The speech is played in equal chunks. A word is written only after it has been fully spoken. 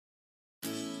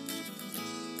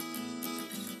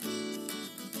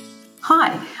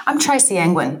Hi, I'm Tracy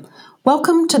Angwin.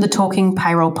 Welcome to the Talking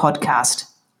Payroll podcast.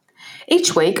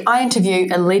 Each week, I interview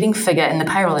a leading figure in the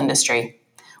payroll industry.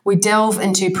 We delve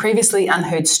into previously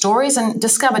unheard stories and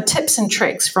discover tips and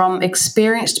tricks from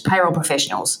experienced payroll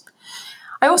professionals.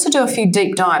 I also do a few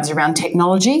deep dives around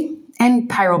technology and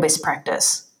payroll best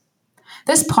practice.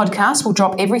 This podcast will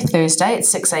drop every Thursday at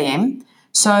 6 a.m,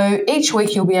 so each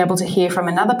week you'll be able to hear from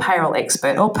another payroll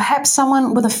expert or perhaps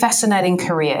someone with a fascinating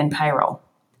career in payroll.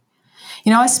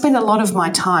 I spend a lot of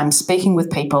my time speaking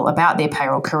with people about their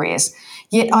payroll careers,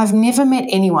 yet I've never met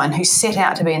anyone who set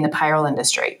out to be in the payroll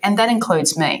industry, and that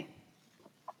includes me.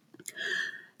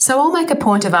 So I'll make a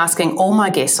point of asking all my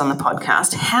guests on the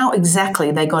podcast how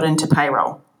exactly they got into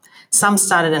payroll. Some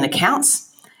started in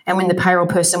accounts, and when the payroll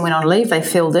person went on leave, they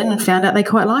filled in and found out they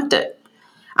quite liked it.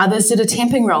 Others did a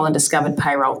temping role and discovered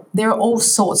payroll. There are all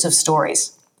sorts of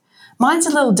stories. Mine's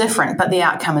a little different, but the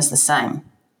outcome is the same.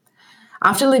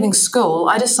 After leaving school,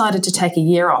 I decided to take a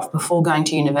year off before going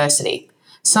to university.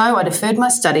 So I deferred my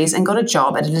studies and got a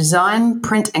job at a design,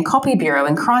 print and copy bureau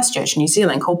in Christchurch, New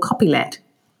Zealand called Copyland.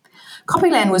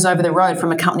 Copyland was over the road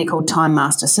from a company called Time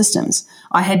Master Systems.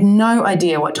 I had no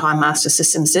idea what Time Master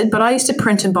Systems did, but I used to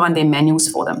print and bind their manuals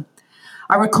for them.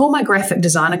 I recall my graphic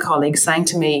designer colleague saying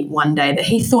to me one day that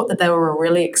he thought that they were a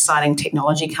really exciting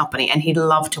technology company and he'd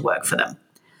love to work for them.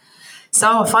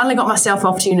 So I finally got myself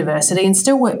off to university and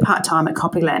still work part-time at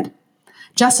Copyland.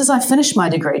 Just as I finished my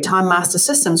degree, Time Master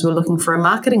Systems were looking for a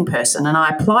marketing person and I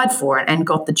applied for it and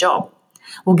got the job.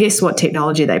 Well, guess what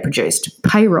technology they produced?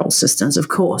 Payroll systems, of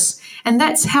course. And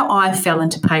that's how I fell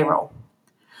into payroll.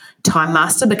 Time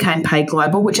Master became Pay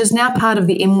Global, which is now part of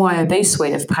the MYOB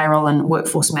suite of payroll and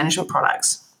workforce management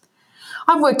products.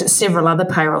 I've worked at several other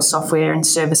payroll software and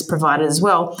service providers as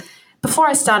well, before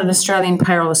I started Australian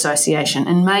Payroll Association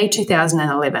in May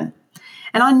 2011,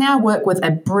 and I now work with a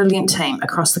brilliant team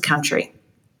across the country.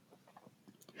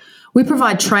 We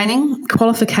provide training,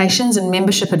 qualifications and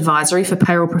membership advisory for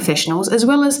payroll professionals, as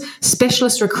well as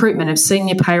specialist recruitment of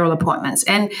senior payroll appointments,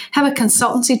 and have a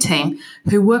consultancy team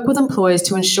who work with employers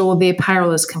to ensure their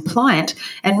payroll is compliant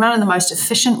and run in the most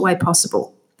efficient way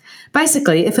possible.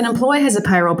 Basically, if an employer has a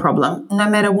payroll problem, no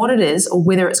matter what it is or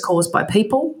whether it's caused by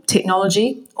people,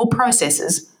 technology, or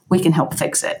processes, we can help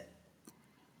fix it.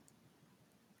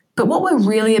 But what we're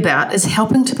really about is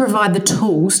helping to provide the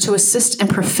tools to assist in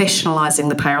professionalising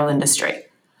the payroll industry.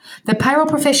 The payroll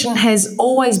profession has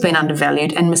always been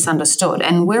undervalued and misunderstood,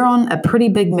 and we're on a pretty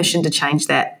big mission to change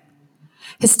that.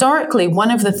 Historically, one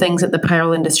of the things that the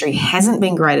payroll industry hasn't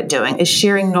been great at doing is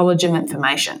sharing knowledge and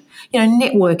information,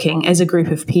 networking as a group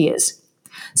of peers.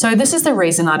 So this is the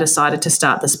reason I decided to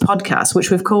start this podcast, which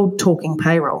we've called Talking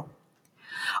Payroll.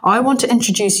 I want to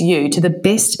introduce you to the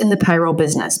best in the payroll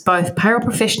business, both payroll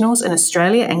professionals in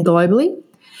Australia and globally,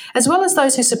 as well as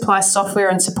those who supply software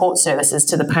and support services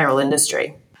to the payroll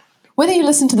industry. Whether you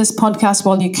listen to this podcast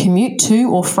while you commute to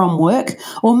or from work,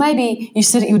 or maybe you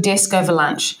sit at your desk over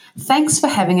lunch, thanks for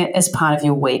having it as part of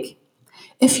your week.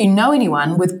 If you know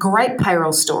anyone with great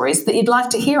payroll stories that you'd like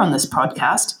to hear on this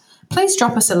podcast, please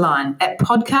drop us a line at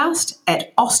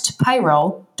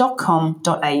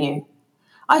podcast@ostpayroll.com.au.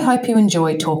 I hope you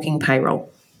enjoy Talking Payroll.